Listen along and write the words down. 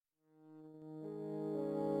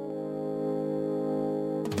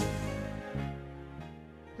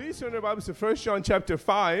Please turn your Bibles to 1 John chapter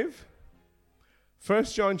 5. 1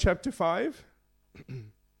 John chapter 5.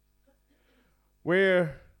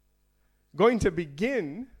 We're going to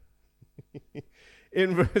begin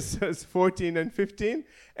in verses 14 and 15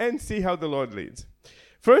 and see how the Lord leads.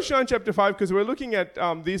 1 John chapter 5, because we're looking at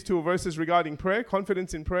these two verses regarding prayer,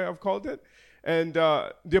 confidence in prayer, I've called it. And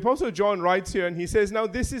the Apostle John writes here, and he says, now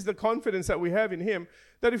this is the confidence that we have in him,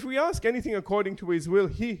 that if we ask anything according to his will,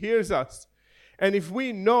 he hears us. And if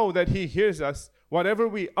we know that he hears us, whatever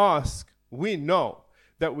we ask, we know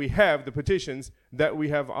that we have the petitions that we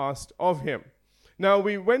have asked of him. Now,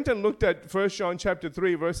 we went and looked at 1 John chapter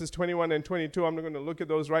 3, verses 21 and 22. I'm not going to look at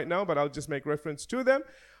those right now, but I'll just make reference to them,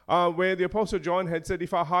 where the Apostle John had said,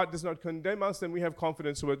 if our heart does not condemn us, then we have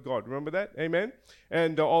confidence with God. Remember that? Amen?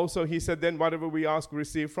 And also he said, then whatever we ask, we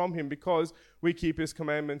receive from him, because we keep his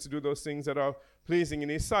commandments, do those things that are pleasing in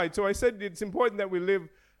his sight. So I said it's important that we live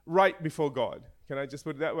right before God. Can I just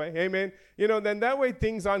put it that way? Amen? You know, then that way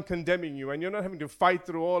things aren't condemning you, and you're not having to fight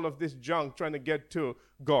through all of this junk trying to get to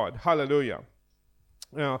God. Hallelujah.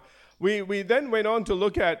 Now, we then went on to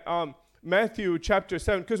look at Matthew chapter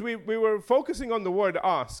 7, because we were focusing on the word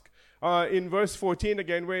ask. In verse 14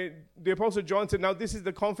 again, where the Apostle John said, now this is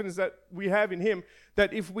the confidence that we have in him,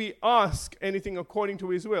 that if we ask anything according to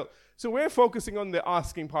his will. So we're focusing on the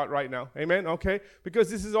asking part right now. Amen? Okay? Because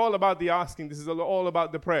this is all about the asking. This is all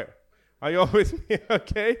about the prayer. Are you all with me?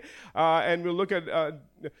 Okay? And we'll look at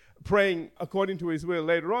praying according to his will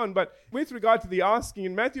later on. But with regard to the asking,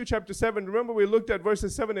 in Matthew chapter 7, remember we looked at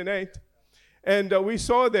verses 7 and 8. And we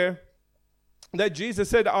saw there that Jesus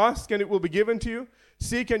said, ask and it will be given to you.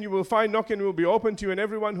 Seek and you will find. Knock and it will be open to you. And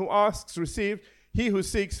everyone who asks receives. He who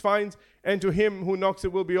seeks finds. And to him who knocks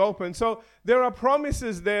it will be open. So there are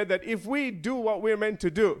promises there that if we do what we're meant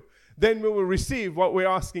to do, then we will receive what we're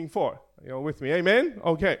asking for. You're with me? Amen?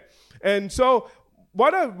 Okay. And so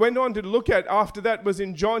what I went on to look at after that was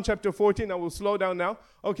in John chapter 14. I will slow down now.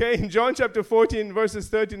 Okay? In John chapter 14, verses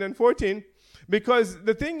 13 and 14. Because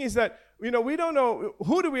the thing is that, we don't know,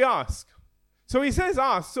 who do we ask? So he says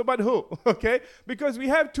ask, so but who? Okay? Because we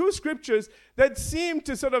have two scriptures that seem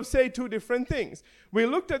to sort of say two different things. We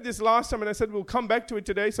looked at this last time and I said we'll come back to it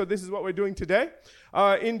today, so this is what we're doing today.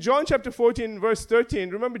 In John chapter 14, verse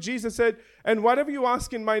 13, remember Jesus said, and whatever you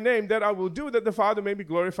ask in my name, that I will do, that the Father may be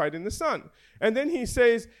glorified in the Son. And then he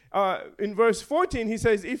says, in verse 14, he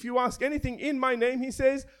says, if you ask anything in my name, he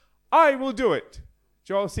says, I will do it.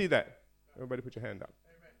 Did you all see that? Everybody put your hand up.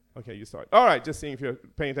 Okay, you saw it. All right, just seeing if you're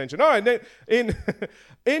paying attention. All right, then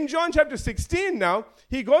in John chapter 16 now,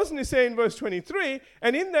 he goes and he says in verse 23,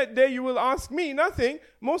 and in that day you will ask me nothing.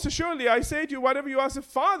 Most assuredly, I say to you, whatever you ask the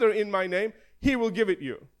Father in my name, he will give it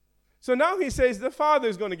you. So now he says the Father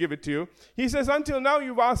is going to give it to you. He says, until now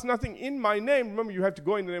you've asked nothing in my name. Remember, you have to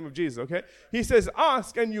go in the name of Jesus, okay? He says,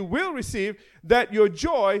 ask and you will receive, that your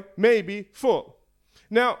joy may be full.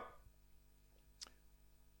 Now,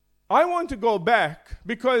 I want to go back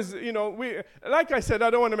because, like I said, I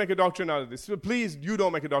don't want to make a doctrine out of this. So please, you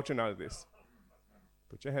don't make a doctrine out of this.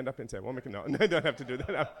 Put your hand up and say, no, I don't have to do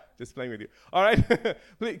that. I'm just playing with you. All right?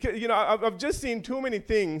 Please, I've just seen too many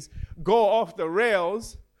things go off the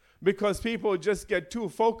rails because people just get too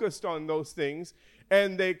focused on those things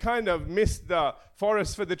and they kind of miss the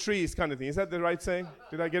forest for the trees kind of thing. Is that the right saying?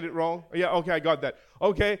 Did I get it wrong? Yeah, okay, I got that.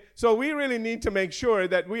 Okay, so we really need to make sure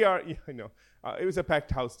that we are, it was a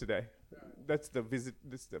packed house today. That's the visit.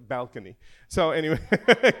 This is the balcony. So anyway,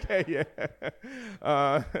 okay,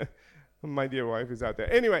 yeah. My dear wife is out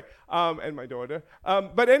there. Anyway, and my daughter.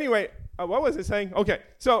 But anyway, what was I saying? Okay,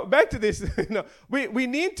 so back to this. We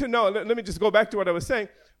need to know. Let me just go back to what I was saying.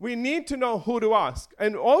 We need to know who to ask,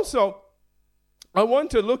 and also, I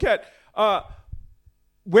want to look at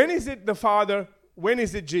when is it the Father? When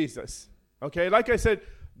is it Jesus? Okay, like I said,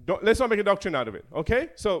 let's not make a doctrine out of it. Okay,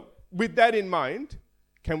 so. With that in mind,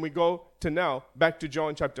 can we go to now back to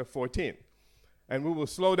John chapter 14? And we will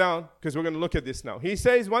slow down because we're going to look at this now. He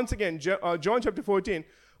says once again, John chapter 14,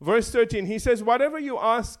 verse 13, he says, whatever you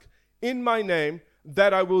ask in my name,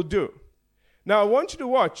 that I will do. Now I want you to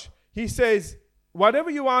watch. He says, whatever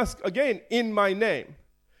you ask, again, in my name.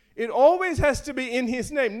 It always has to be in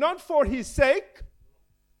his name, not for his sake.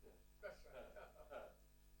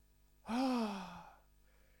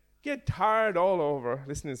 Get tired all over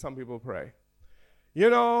listening to some people pray.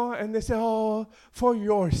 And they say, oh, for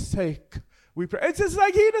your sake we pray. It's just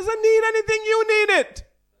like he doesn't need anything, you need it.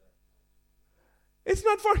 It's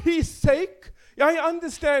not for his sake. I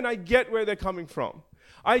understand, I get where they're coming from.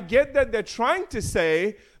 I get that they're trying to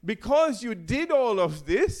say, because you did all of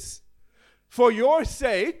this, for your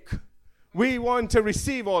sake, We want to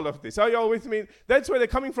receive all of this. Are you all with me? That's where they're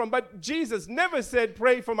coming from. But Jesus never said,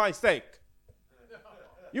 pray for my sake.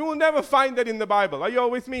 You will never find that in the Bible. Are you all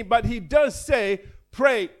with me? But he does say,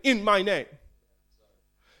 pray in my name.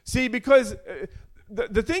 See, because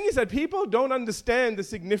the thing is that people don't understand the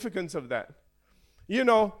significance of that. You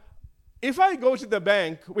know, if I go to the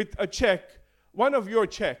bank with a check, one of your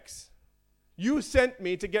checks, you sent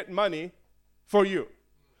me to get money for you.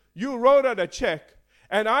 You wrote out a check,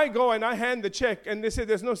 and I go and I hand the check, and they say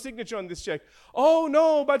there's no signature on this check. Oh,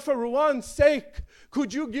 no, but for Ruan's sake,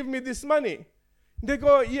 could you give me this money? They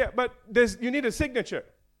go, yeah, but you need a signature.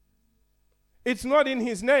 It's not in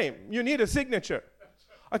his name. You need a signature.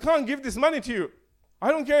 I can't give this money to you.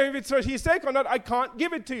 I don't care if it's for his sake or not. I can't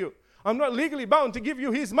give it to you. I'm not legally bound to give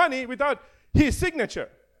you his money without his signature.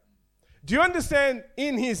 Do you understand?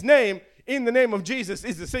 In his name, in the name of Jesus,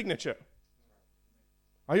 is the signature.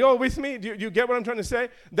 Are you all with me? Do you get what I'm trying to say?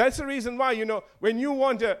 That's the reason why, you know, when you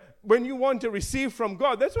want to receive from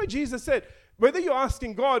God, that's why Jesus said, whether you're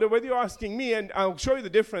asking God or whether you're asking me, and I'll show you the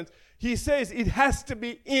difference, he says it has to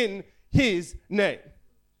be in his name.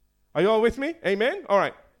 Are you all with me? Amen? All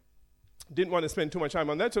right. Didn't want to spend too much time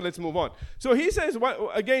on that, so let's move on. So he says,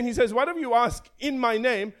 whatever you ask in my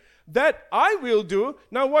name, that I will do.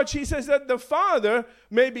 Now watch, he says that the Father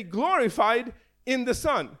may be glorified in the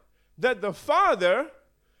Son. That the Father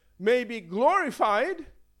may be glorified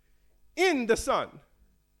in the Son.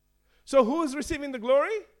 So who is receiving the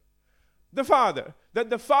glory? The Father. That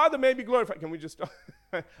the Father may be glorified. Can we just stop?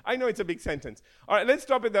 I know it's a big sentence. All right, let's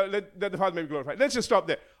stop it there. That the Father may be glorified. Let's just stop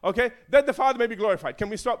there, okay? That the Father may be glorified. Can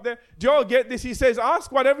we stop there? Do you all get this? He says,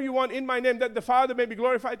 ask whatever you want in my name, that the Father may be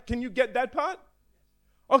glorified. Can you get that part?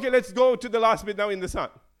 Okay, let's go to the last bit now in the Son.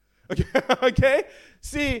 Okay, okay?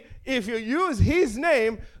 See, if you use his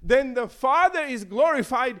name, then the Father is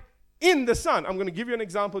glorified in the Son. I'm going to give you an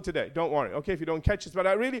example today. Don't worry, okay, if you don't catch this. But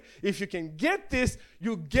if you can get this,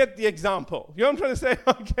 you get the example. You know what I'm trying to say?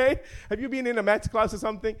 Okay? Have you been in a maths class or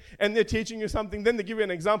something, and they're teaching you something, then they give you an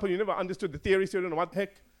example, you never understood the theory, so you don't know what the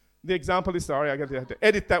heck the example is. Sorry, I have to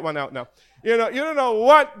edit that one out now. You don't know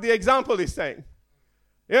what the example is saying.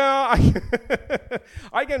 You know,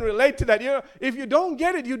 I can relate to that. You know, if you don't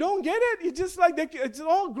get it, you don't get it. It's just like it's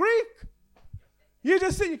all Greek. You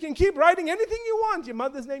just say you can keep writing anything you want. Your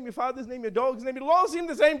mother's name, your father's name, your dog's name. It'll all seem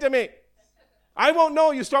the same to me. I won't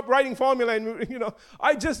know. You stop writing formula and, you know, you know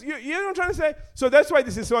what I'm trying to say? So that's why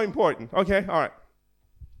this is so important. Okay? All right.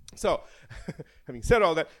 So, having said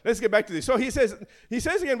all that, let's get back to this. So he says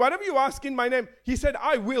again, whatever you ask in my name, he said,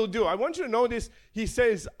 I will do. I want you to notice, he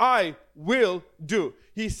says, I will do.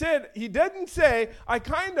 He didn't say, I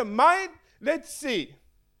kind of might, let's see.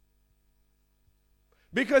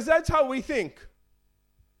 Because that's how we think.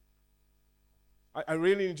 I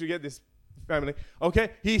really need to get this, family. Okay?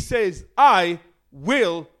 He says, I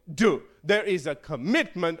will do. There is a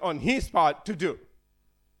commitment on his part to do.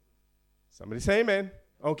 Somebody say amen.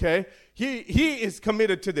 Okay? He is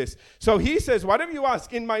committed to this. So he says, whatever you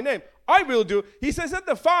ask in my name, I will do. He says that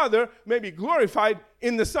the Father may be glorified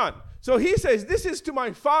in the Son. So he says, this is to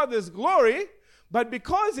my Father's glory, but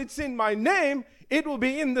because it's in my name, it will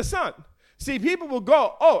be in the Son. See, people will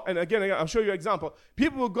go, oh, and again, I'll show you an example.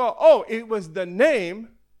 People will go, oh, it was the name,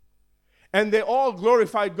 and they all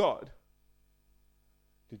glorified God.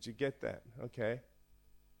 Did you get that? Okay.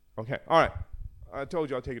 Okay, all right. I told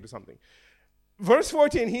you I'll take you to something. Verse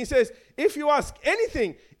 14, he says, if you ask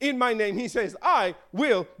anything in my name, he says, I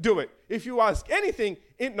will do it. If you ask anything,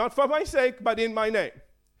 not for my sake, but in my name.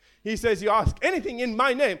 He says, you ask anything in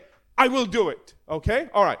my name, I will do it. Okay?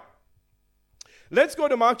 All right. Let's go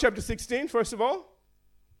to Mark chapter 16, first of all.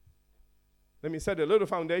 Let me set a little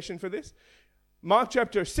foundation for this. Mark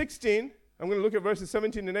chapter 16, I'm going to look at verses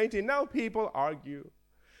 17 and 18. Now people argue.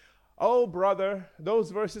 Oh, brother,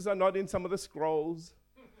 those verses are not in some of the scrolls.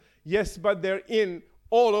 Yes, but they're in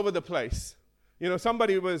all over the place. You know,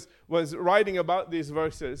 somebody was writing about these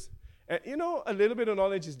verses. And, you know, a little bit of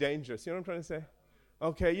knowledge is dangerous. You know what I'm trying to say?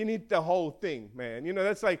 Okay, you need the whole thing, man. You know,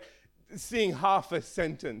 that's like seeing half a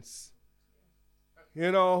sentence. You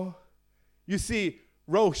know, you see,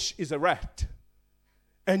 Roche is a rat.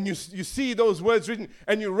 And you see those words written,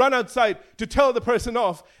 and you run outside to tell the person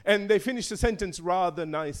off, and they finish the sentence, rather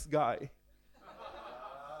nice guy.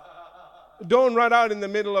 Don't run out in the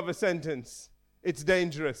middle of a sentence. It's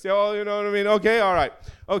dangerous. You know what I mean? Okay, all right.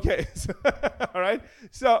 Okay, so, all right.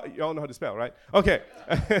 So, you all know how to spell, right? Okay.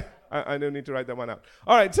 I don't need to write that one out.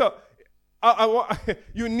 All right, so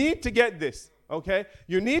you need to get this. Okay?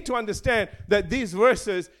 You need to understand that these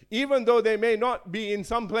verses, even though they may not be in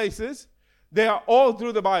some places, they are all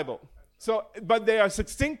through the Bible. So, but they are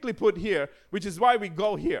succinctly put here, which is why we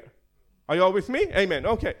go here. Are you all with me? Amen.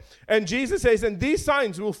 Okay. And Jesus says, and these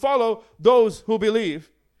signs will follow those who believe.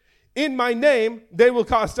 In my name, they will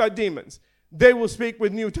cast out demons. They will speak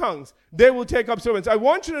with new tongues. They will take up serpents. I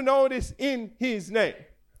want you to notice in his name.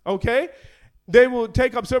 Okay? They will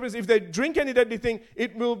take up serpents. If they drink any deadly thing,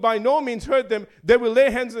 it will by no means hurt them. They will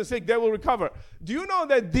lay hands on the sick. They will recover. Do you know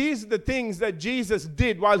that these are the things that Jesus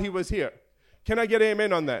did while he was here? Can I get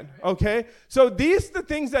amen on that? Okay? So these are the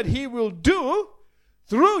things that he will do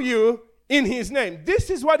through you in his name. This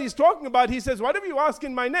is what he's talking about. He says, whatever you ask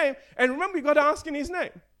in my name, and remember, you got to ask in his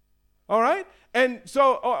name. All right? And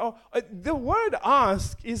so the word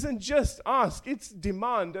ask isn't just ask, it's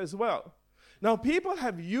demand as well. Now, people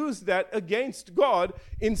have used that against God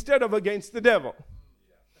instead of against the devil.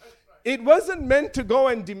 It wasn't meant to go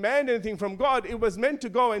and demand anything from God. It was meant to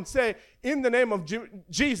go and say, in the name of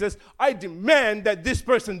Jesus, I demand that this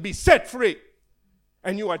person be set free.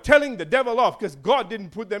 And you are telling the devil off because God didn't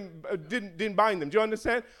put them, didn't bind them. Do you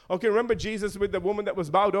understand? Okay, remember Jesus with the woman that was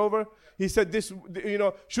bowed over? He said, this,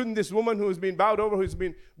 shouldn't this woman who has been bowed over, who's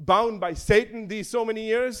been bound by Satan these so many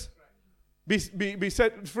years, be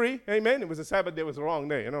set free? Amen? It was a Sabbath day, it was the wrong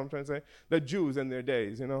day. You know what I'm trying to say? The Jews and their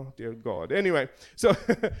days, dear God. Anyway, so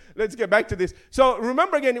let's get back to this. So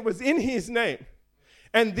remember again, it was in his name.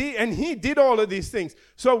 And he did all of these things.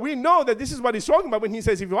 So we know that this is what he's talking about when he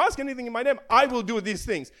says, if you ask anything in my name, I will do these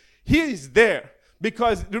things. He is there.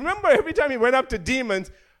 Because remember, every time he went up to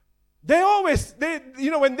demons,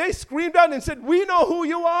 when they screamed out and said, we know who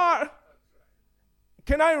you are.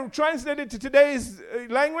 Can I translate it to today's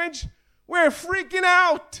language? We're freaking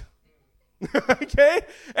out. Okay?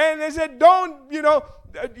 And they said,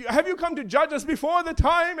 have you come to judge us before the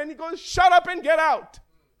time? And he goes, shut up and get out.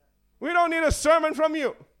 We don't need a sermon from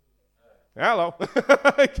you. Hello.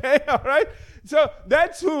 Okay, all right? So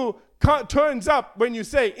that's who turns up when you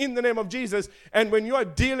say, in the name of Jesus, and when you are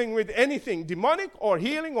dealing with anything demonic or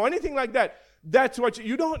healing or anything like that, that's what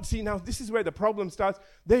you don't see. Now, this is where the problem starts.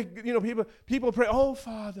 People pray, oh,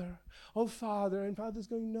 Father, and Father's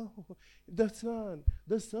going, no, the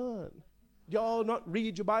Son. Y'all not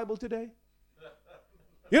read your Bible today?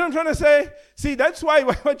 You know what I'm trying to say? See, that's why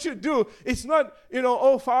what you do, it's not,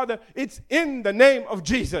 oh, Father, it's in the name of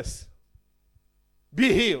Jesus.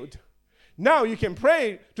 Be healed. Now you can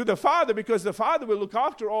pray to the Father because the Father will look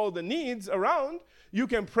after all the needs around. You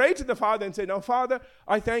can pray to the Father and say, now, Father,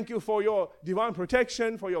 I thank you for your divine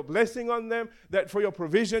protection, for your blessing on them, that for your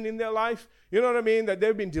provision in their life. You know what I mean? That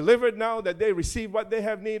they've been delivered now, that they receive what they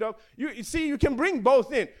have need of. You see, you can bring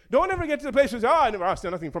both in. Don't ever get to the place where you say, I never asked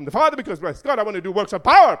nothing from the Father because, bless God, I want to do works of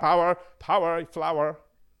power,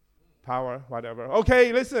 whatever.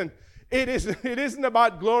 Okay, listen, it isn't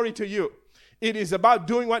about glory to you. It is about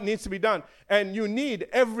doing what needs to be done. And you need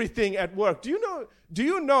everything at work. Do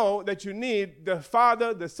you know that you need the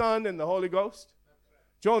Father, the Son, and the Holy Ghost?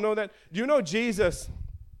 Do you all know that? Do you know Jesus,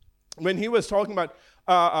 when he was talking about,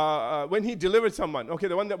 when he delivered someone, okay,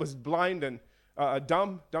 the one that was blind and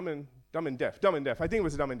dumb and deaf. I think it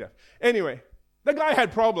was dumb and deaf. Anyway, the guy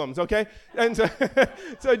had problems, okay? And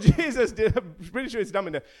so Jesus, I'm pretty sure it's dumb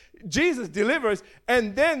and deaf. Jesus delivers,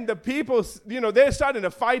 and then the people, they're starting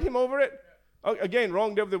to fight him over it. Again,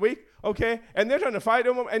 wrong day of the week, okay? And they're trying to fight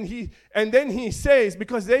him, and then he says,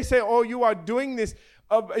 because they say, oh, you are doing this,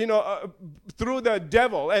 through the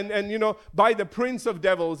devil, and by the prince of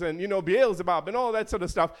devils, and Beelzebub, and all that sort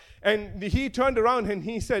of stuff. And he turned around and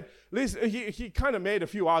he said, listen, he kind of made a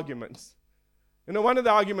few arguments. One of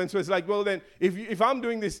the arguments was like, well, then, if I'm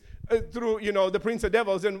doing this through, the prince of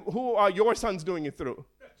devils, then who are your sons doing it through?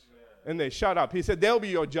 And they shut up. He said, they'll be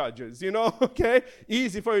your judges, okay?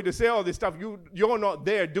 Easy for you to say all this stuff. You're not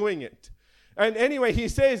there doing it. And anyway, he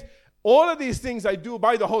says, all of these things I do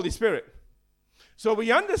by the Holy Spirit. So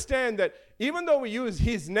we understand that even though we use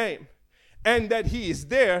his name and that he is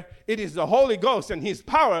there, it is the Holy Ghost and his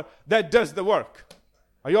power that does the work.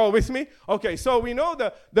 Are you all with me? Okay, so we know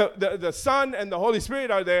the Son and the Holy Spirit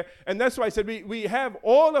are there, and that's why I said we have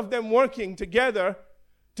all of them working together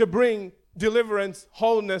to bring deliverance,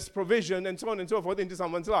 wholeness, provision, and so on and so forth into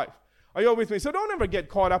someone's life. Are you all with me? So don't ever get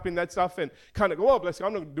caught up in that stuff and kind of go, oh, bless you,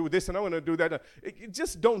 I'm going to do this and I'm going to do that.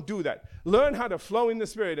 Just don't do that. Learn how to flow in the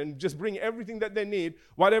Spirit and just bring everything that they need,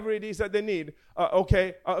 whatever it is that they need,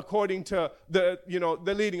 according to the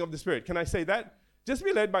leading of the Spirit. Can I say that? Just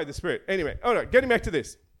be led by the Spirit. Anyway, all right, getting back to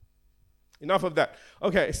this. Enough of that.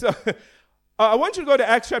 Okay, so I want you to go to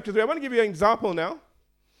Acts chapter 3. I want to give you an example now.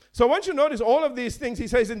 So I want you to notice all of these things. He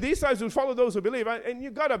says, and these signs will follow those who believe. And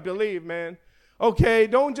you got to believe, man. Okay,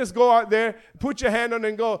 don't just go out there, put your hand on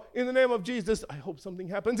and go, in the name of Jesus, I hope something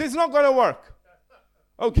happens. It's not going to work.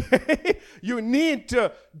 Okay? You need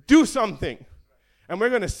to do something. And we're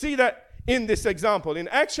going to see that in this example. In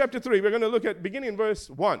Acts chapter 3, we're going to look at beginning in verse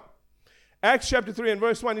 1. Acts chapter 3 and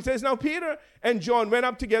verse 1, it says, Now Peter and John went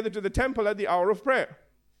up together to the temple at the hour of prayer,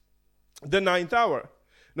 the 9th hour.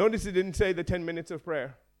 Notice it didn't say the 10 minutes of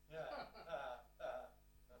prayer.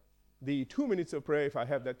 The 2 minutes of prayer, if I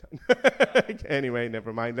have that time. Anyway,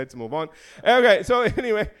 never mind. Let's move on. Okay, so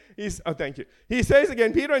anyway, thank you. He says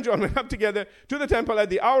again, Peter and John went up together to the temple at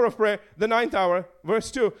the hour of prayer, the 9th hour, verse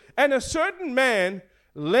 2. And a certain man,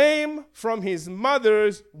 lame from his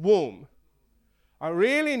mother's womb. I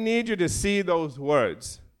really need you to see those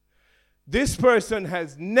words. This person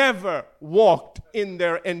has never walked in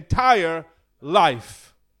their entire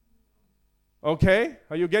life. Okay?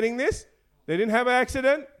 Are you getting this? They didn't have an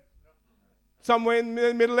accident? Somewhere in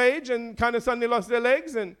the middle age and kind of suddenly lost their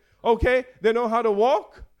legs and, okay, they know how to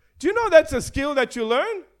walk. Do you know that's a skill that you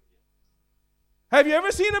learn? Have you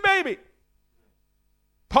ever seen a baby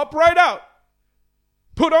pop right out,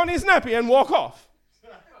 put on his nappy and walk off?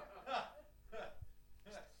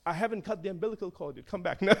 I haven't cut the umbilical cord yet. Come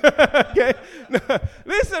back. Okay? No.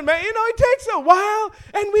 Listen, man, it takes a while,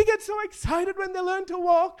 and we get so excited when they learn to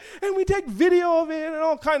walk, and we take video of it and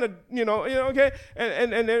all kind of, okay?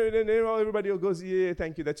 And everybody goes, yeah,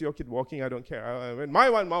 thank you, that's your kid walking, I don't care. When my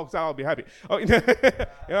one walks, I'll be happy. Oh, you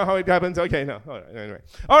know how it happens? Okay, no. All right, anyway.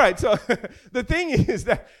 All right, so the thing is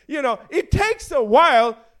that, it takes a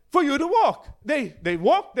while for you to walk. They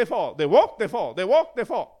walk, they fall. They walk, they fall. They walk, they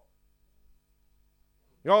fall.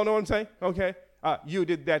 You all know what I'm saying? Okay. You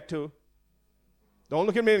did that too. Don't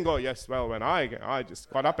look at me and go, yes, well, when I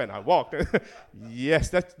just got up and I walked. Yes,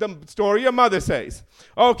 that's the story your mother says.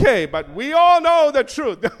 Okay, but we all know the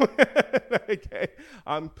truth. Okay.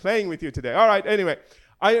 I'm playing with you today. All right, anyway.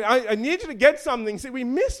 I need you to get something. See, we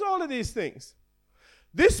miss all of these things.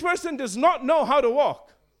 This person does not know how to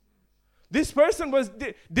walk. This person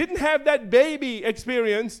didn't have that baby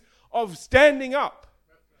experience of standing up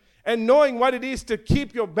and knowing what it is to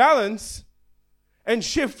keep your balance and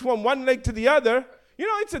shift from one leg to the other.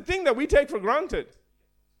 It's a thing that we take for granted.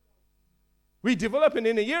 We develop, and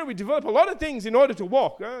in a year, we develop a lot of things in order to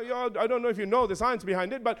walk. I don't know if you know the science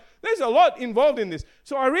behind it, but there's a lot involved in this.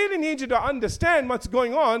 So I really need you to understand what's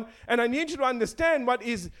going on, and I need you to understand what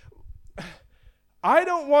is... I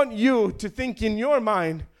don't want you to think in your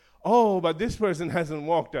mind, oh, but this person hasn't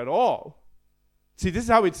walked at all. See, this is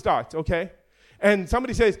how it starts, okay? And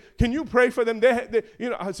somebody says, can you pray for them?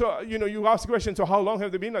 You ask the question, so how long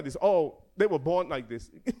have they been like this? Oh, they were born like this.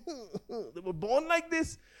 They were born like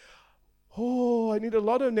this? Oh, I need a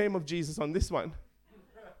lot of name of Jesus on this one.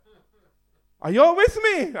 Are you all with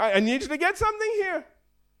me? I need you to get something here.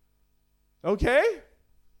 Okay?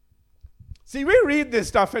 See, we read this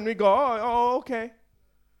stuff and we go, oh, okay.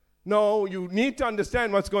 No, you need to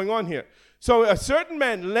understand what's going on here. So a certain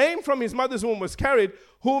man, lame from his mother's womb, was carried,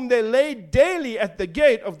 whom they laid daily at the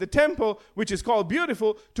gate of the temple, which is called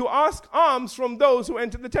Beautiful, to ask alms from those who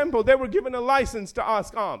entered the temple. They were given a license to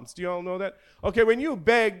ask alms. Do you all know that? Okay, when you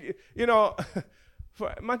beg,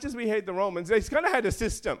 for much as we hate the Romans, they kind of had a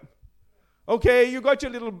system. Okay, you got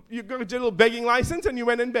your little begging license and you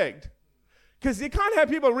went and begged. Because you can't have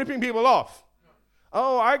people ripping people off.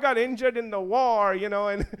 Oh, I got injured in the war,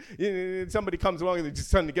 and somebody comes along and they just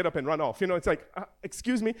suddenly get up and run off. It's like,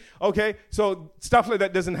 excuse me? Okay, so stuff like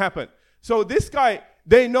that doesn't happen. So this guy,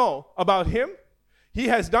 they know about him. He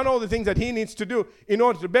has done all the things that he needs to do in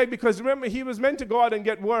order to beg, because remember, he was meant to go out and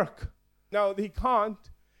get work. Now, he can't.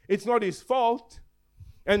 It's not his fault.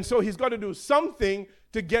 And so he's got to do something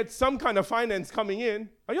to get some kind of finance coming in.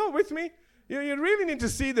 Are you all with me? You really need to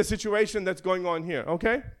see the situation that's going on here,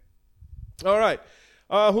 okay? All right.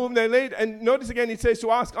 Whom they laid, and notice again it says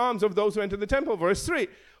to ask alms of those who enter the temple. Verse 3,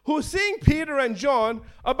 who seeing Peter and John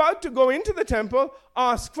about to go into the temple,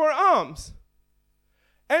 ask for alms.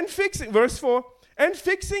 And verse 4, and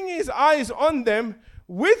fixing his eyes on them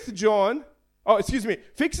with John,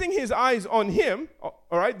 fixing his eyes on him, all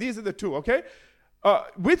right, these are the two, okay?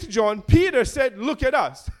 With John, Peter said, look at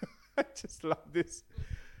us. I just love this.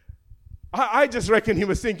 I just reckon he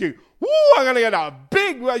was thinking, woo, I'm going to get a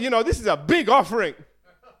big, this is a big offering.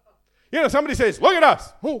 Somebody says, look at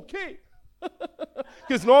us. Okay.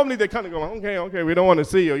 Because normally they kind of go, okay, we don't want to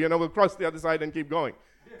see you. We'll cross the other side and keep going.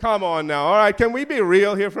 Come on now. All right, can we be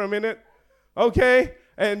real here for a minute? Okay?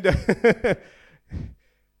 And,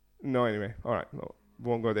 no, anyway. All right, no,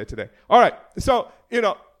 won't go there today. All right, so,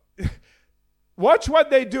 watch what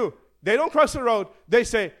they do. They don't cross the road. They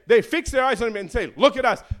fix their eyes on him and say, look at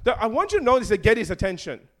us. I want you to notice they get his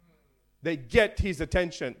attention. They get his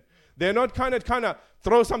attention. They're not kind of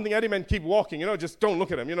throw something at him and keep walking. Just don't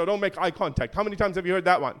look at him. Don't make eye contact. How many times have you heard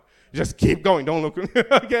that one? Just keep going. Don't look.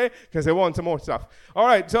 Okay? Because they want some more stuff. All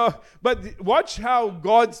right. But watch how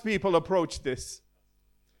God's people approach this.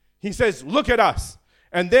 He says, look at us.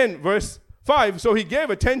 And then verse 5, so he gave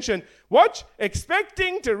attention. Watch,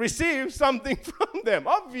 expecting to receive something from them.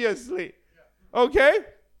 Obviously. Okay?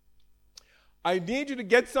 I need you to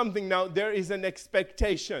get something now. There is an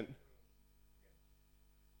expectation.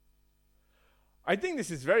 I think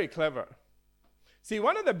this is very clever. See,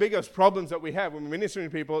 one of the biggest problems that we have when we're ministering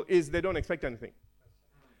to people is they don't expect anything.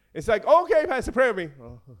 It's like, okay, Pastor, pray with me.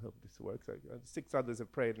 Oh, I hope this works. 6 others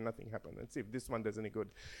have prayed and nothing happened. Let's see if this one does any good.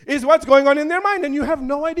 Is what's going on in their mind, and you have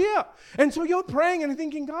no idea. And so you're praying and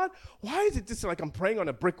thinking, God, why is it just like I'm praying on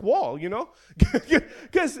a brick wall,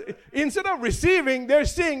 Because instead of receiving, they're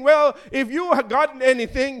saying, well, if you have gotten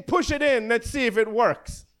anything, push it in. Let's see if it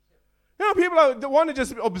works. People want to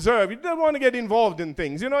just observe. You don't want to get involved in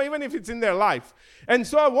things, even if it's in their life. And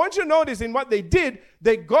so I want you to notice in what they did,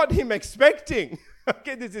 they got him expecting.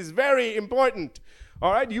 Okay, this is very important.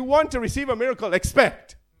 All right, you want to receive a miracle,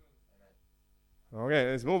 expect.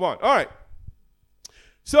 Okay, let's move on. All right.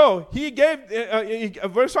 So he gave,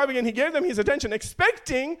 verse 5 again, he gave them his attention,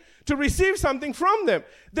 expecting to receive something from them.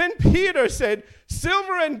 Then Peter said,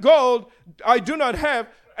 silver and gold I do not have.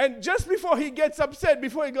 And just before he gets upset,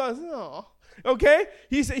 before he goes, oh, okay,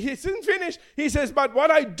 he didn't finish. He says, but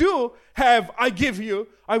what I do have, I give you.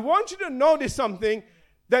 I want you to notice something,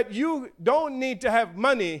 that you don't need to have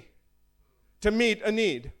money to meet a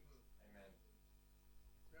need.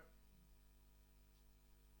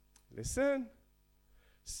 Listen,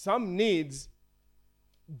 some needs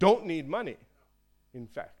don't need money, in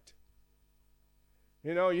fact.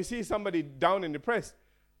 You see somebody down and depressed,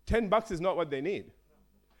 $10 is not what they need.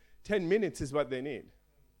 10 minutes is what they need.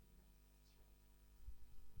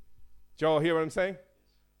 Do you all hear what I'm saying?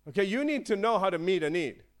 Okay, you need to know how to meet a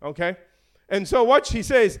need, okay? And so watch, he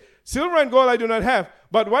says, silver and gold I do not have,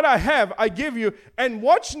 but what I have I give you. And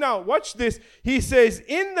watch this. He says,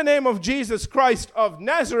 in the name of Jesus Christ of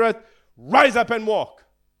Nazareth, rise up and walk,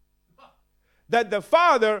 that the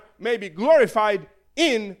Father may be glorified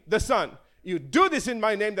in the Son. You do this in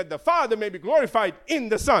my name, that the Father may be glorified in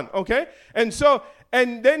the Son, okay? And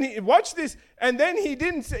then watch this, and then it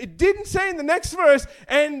didn't say in the next verse,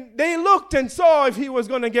 and they looked and saw if he was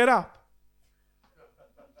going to get up.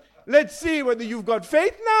 Let's see whether you've got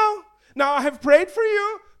faith now. Now I have prayed for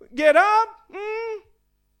you. Get up.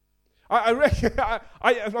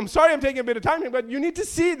 I'm sorry I'm taking a bit of time here, but you need to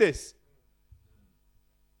see this.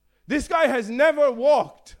 This guy has never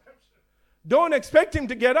walked. Don't expect him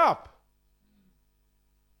to get up.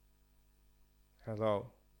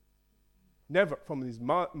 Hello. Never from his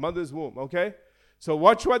mother's womb, okay? So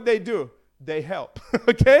watch what they do. They help,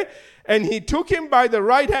 okay? And he took him by the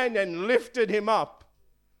right hand and lifted him up.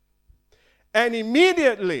 And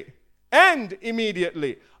immediately,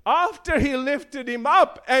 after he lifted him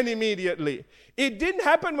up, and immediately, it didn't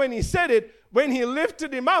happen when he said it. When he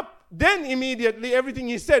lifted him up, then immediately everything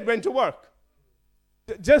he said went to work.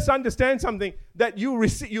 Just understand something, that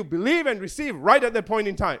you believe and receive right at that point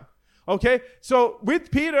in time. Okay? So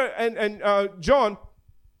with Peter and John,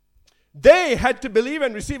 they had to believe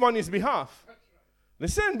and receive on his behalf.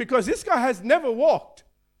 Listen, because this guy has never walked.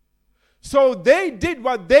 So they did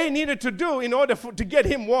what they needed to do in order to get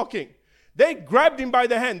him walking. They grabbed him by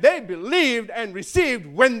the hand. They believed and received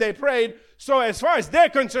when they prayed. So as far as they're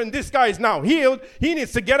concerned, this guy is now healed. He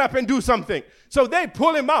needs to get up and do something. So they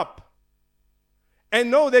pull him up.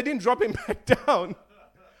 And no, they didn't drop him back down.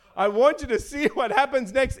 I want you to see what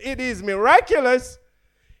happens next. It is miraculous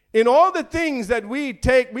in all the things that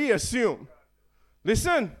we assume.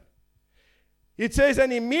 Listen. It says,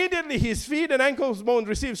 and immediately his feet and ankles bones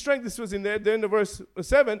received strength. This was in the end of verse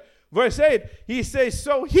 7. Verse 8, he says,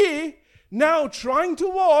 so he, now trying to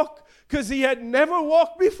walk, because he had never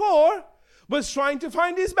walked before, was trying to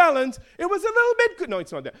find his balance. It was a little bit, no,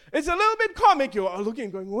 it's not there. It's a little bit comic. You are looking,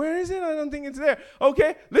 going, where is it? I don't think it's there.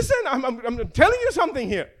 Okay, listen, I'm telling you something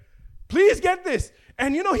here. Please get this.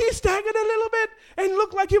 And he staggered a little bit and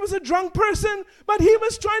looked like he was a drunk person, but he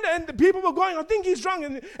was trying to, and the people were going, I think he's drunk.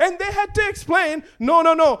 And they had to explain,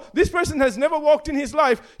 no, this person has never walked in his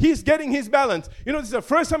life. He's getting his balance. This is the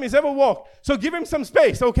first time he's ever walked. So give him some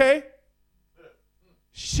space, okay?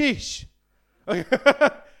 Sheesh.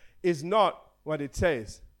 Is not what it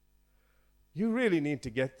says. You really need to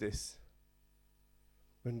get this.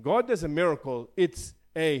 When God does a miracle, it's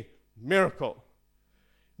a miracle.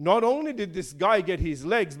 Not only did this guy get his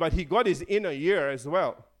legs, but he got his inner ear as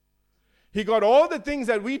well. He got all the things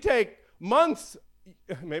that we take months,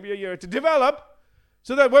 maybe a year to develop.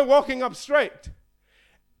 so that we're walking up straight,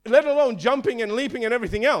 let alone jumping and leaping and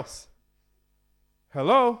everything else.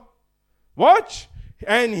 Hello? Watch.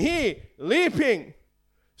 And he, leaping,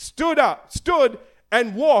 stood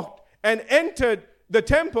and walked and entered the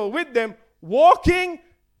temple with them, walking,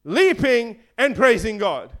 leaping, and praising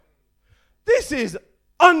God. This is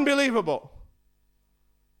unbelievable.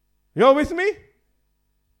 You all with me?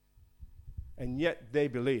 And yet they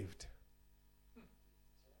believed.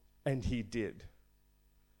 And he did.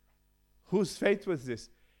 Whose faith was this?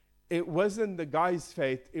 It wasn't the guy's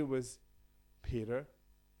faith, it was Peter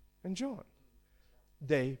and John.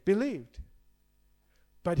 They believed.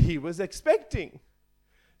 But he was expecting.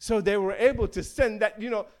 So they were able to send that,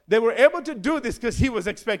 they were able to do this because he was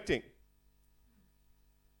expecting.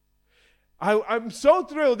 I'm so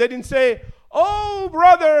thrilled they didn't say, oh,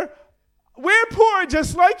 brother, we're poor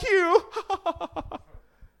just like you.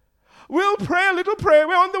 We'll pray a little prayer.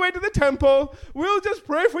 We're on the way to the temple. We'll just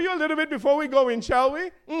pray for you a little bit before we go in, shall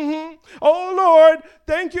we? Mm-hmm. Oh, Lord,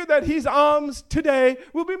 thank you that his alms today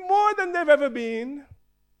will be more than they've ever been.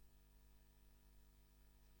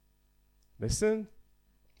 Listen,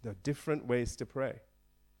 there are different ways to pray.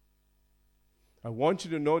 I want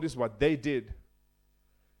you to notice what they did.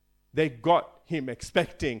 They got him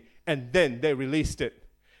expecting, and then they released it.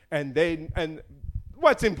 And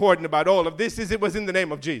what's important about all of this is it was in the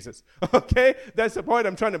name of Jesus. Okay? That's the point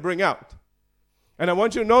I'm trying to bring out. And I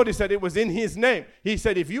want you to notice that it was in his name. He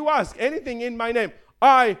said, if you ask anything in my name,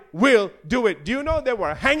 I will do it. Do you know they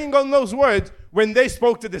were hanging on those words when they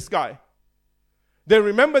spoke to this guy? They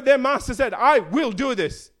remembered their master said, I will do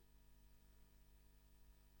this.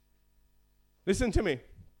 Listen to me.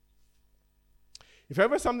 If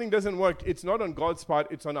ever something doesn't work, it's not on God's part,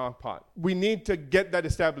 it's on our part. We need to get that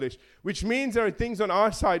established, which means there are things on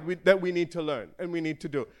our side that we need to learn and we need to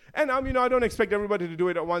do. And I don't expect everybody to do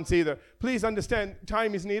it at once either. Please understand,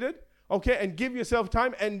 time is needed, okay? And give yourself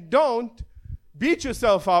time and don't beat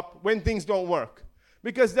yourself up when things don't work,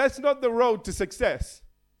 because that's not the road to success.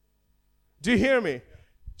 Do you hear me?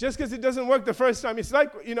 Just because it doesn't work the first time. It's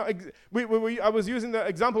like, I was using the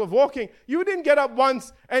example of walking. You didn't get up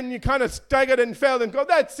once and you kind of staggered and fell and go,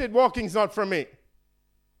 that's it, walking's not for me.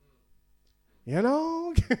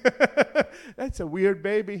 That's a weird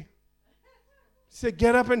baby. Say,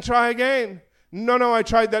 get up and try again. No, I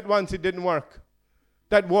tried that once, it didn't work.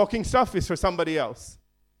 That walking stuff is for somebody else.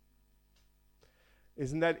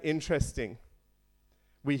 Isn't that interesting?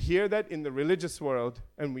 We hear that in the religious world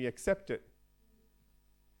and we accept it.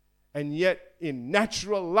 And yet, in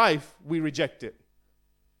natural life, we reject it.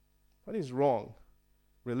 What is wrong?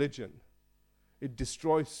 Religion. It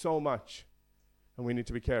destroys so much. And we need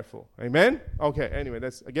to be careful. Amen? Okay, anyway,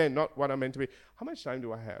 that's, again, not what I meant to be. How much time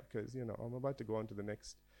do I have? Because, I'm about to go on to the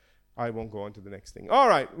next. I won't go on to the next thing. All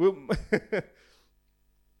right.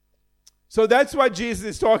 So that's what Jesus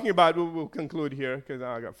is talking about. We'll conclude here, because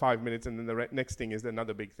I got 5 minutes, and then the next thing is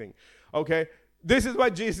another big thing. Okay? This is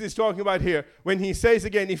what Jesus is talking about here when he says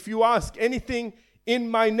again, if you ask anything in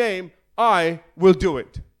my name, I will do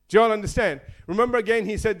it. Do you all understand? Remember again,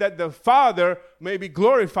 he said that the Father may be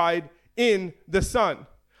glorified in the Son.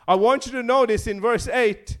 I want you to notice in verse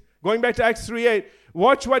 8, going back to Acts 3:8,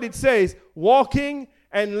 watch what it says, walking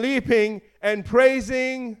and leaping and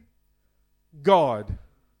praising God,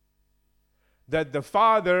 that the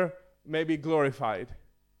Father may be glorified.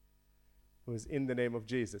 Was in the name of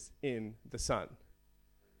Jesus, in the Son.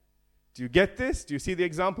 Do you get this? Do you see the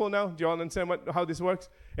example now? Do you all understand how this works?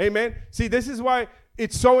 Amen? See, this is why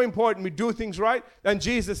it's so important we do things right. And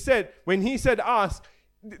Jesus said, when he said ask,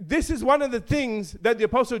 this is one of the things that the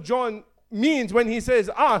Apostle John means when he says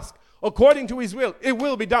ask according to his will. It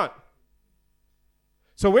will be done.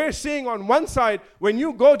 So we're seeing on one side, when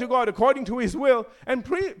you go to God according to his will, and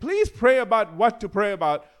please pray about what to pray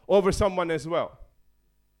about over someone as well.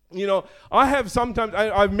 I have sometimes,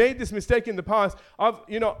 I've made this mistake in the past of,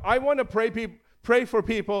 I want to pray for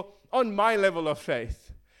people on my level of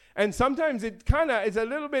faith. And sometimes it kind of is a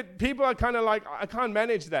little bit, people are kind of like, I can't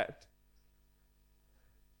manage that.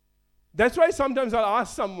 That's why sometimes I'll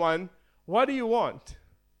ask someone, what do you want?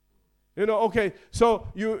 Okay, so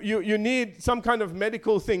you need some kind of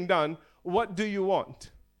medical thing done. What do you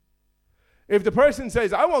want? If the person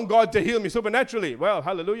says, I want God to heal me supernaturally, well,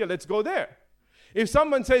 hallelujah, let's go there. If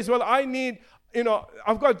someone says, well, I need,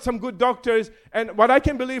 I've got some good doctors, and what I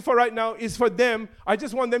can believe for right now is for them, I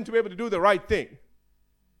just want them to be able to do the right thing.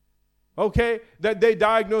 Okay? That they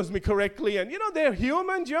diagnose me correctly, and they're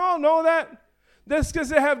human, you all know that? Just because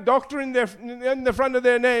they have doctor in the front of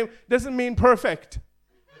their name doesn't mean perfect.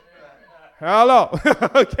 Hello?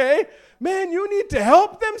 Okay? Man, you need to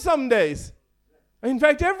help them some days. In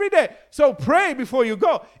fact, every day. So pray before you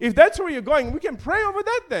go. If that's where you're going, we can pray over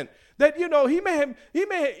that then. That, he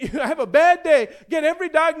may have a bad day, get every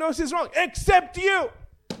diagnosis wrong, except you.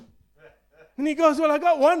 And he goes, well, I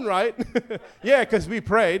got one right. Yeah, because we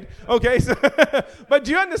prayed. Okay, so but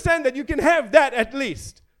do you understand that you can have that at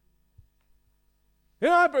least?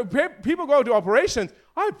 People go to operations.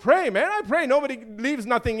 I pray, man. I pray nobody leaves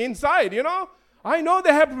nothing inside, I know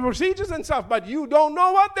they have procedures and stuff, but you don't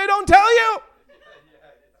know what they don't tell you.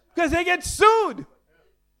 Because they get sued.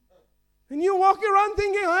 And you walk around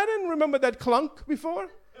thinking, I didn't remember that clunk before.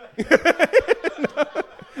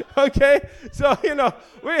 Okay? So,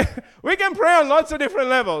 we can pray on lots of different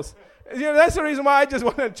levels. That's the reason why I just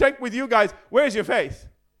want to check with you guys, where's your faith?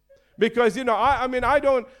 Because,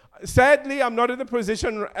 sadly, I'm not in the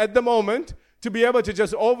position at the moment to be able to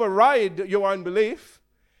just override your unbelief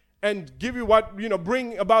and give you what,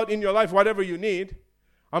 bring about in your life whatever you need.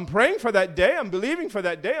 I'm praying for that day. I'm believing for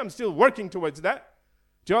that day. I'm still working towards that.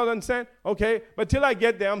 Do you all understand? Okay, but till I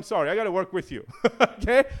get there, I'm sorry. I got to work with you.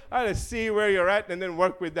 Okay? I got to see where you're at and then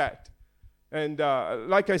work with that. And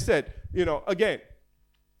like I said, again,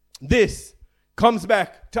 this comes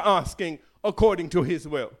back to asking according to his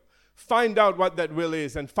will. Find out what that will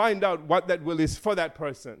is and find out what that will is for that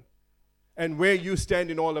person and where you stand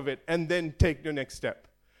in all of it, and then take the next step.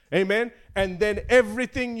 Amen? And then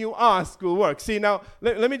everything you ask will work. See, now,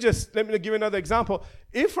 let me give another example.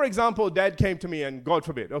 If, for example, Dad came to me, and God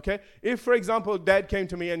forbid, okay? If, for example, Dad came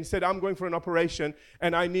to me and said, I'm going for an operation,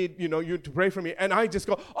 and I need, you to pray for me, and I just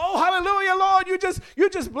go, oh, hallelujah, Lord, you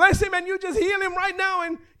just bless him, and you just heal him right now,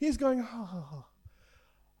 and he's going, oh,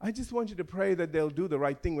 I just want you to pray that they'll do the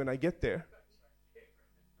right thing when I get there.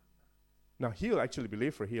 Now, he'll actually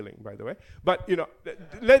believe for healing, by the way. But,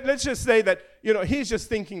 let's just say that, he's just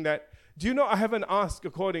thinking that, do you know I haven't asked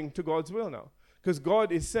according to God's will now? Because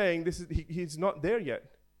God is saying he's not there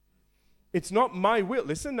yet. It's not my will.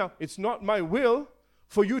 Listen now. It's not my will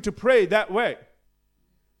for you to pray that way.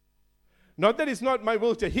 Not that it's not my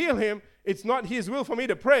will to heal him. It's not his will for me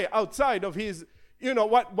to pray outside of his,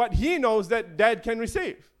 what he knows that Dad can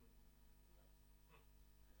receive.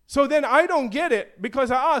 So then I don't get it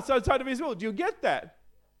because I asked outside of his will. Do you get that?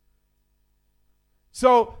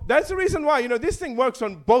 So that's the reason why, this thing works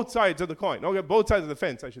on both sides of the coin. Okay, both sides of the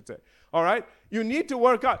fence, I should say. All right? You need to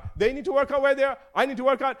work out. They need to work out where they are. I need to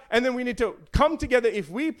work out. And then we need to come together. If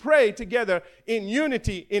we pray together in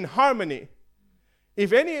unity, in harmony,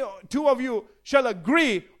 if any two of you shall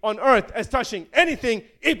agree on earth as touching anything,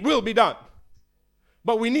 it will be done.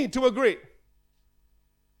 But we need to agree.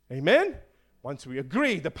 Amen? Once we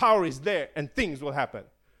agree, the power is there and things will happen.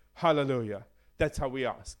 Hallelujah. That's how we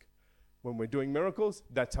ask. When we're doing miracles,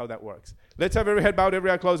 that's how that works. Let's have every head bowed,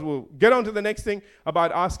 every eye closed. We'll get on to the next thing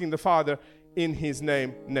about asking the Father in his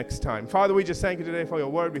name next time. Father, we just thank you today for your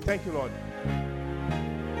word. We thank you, Lord.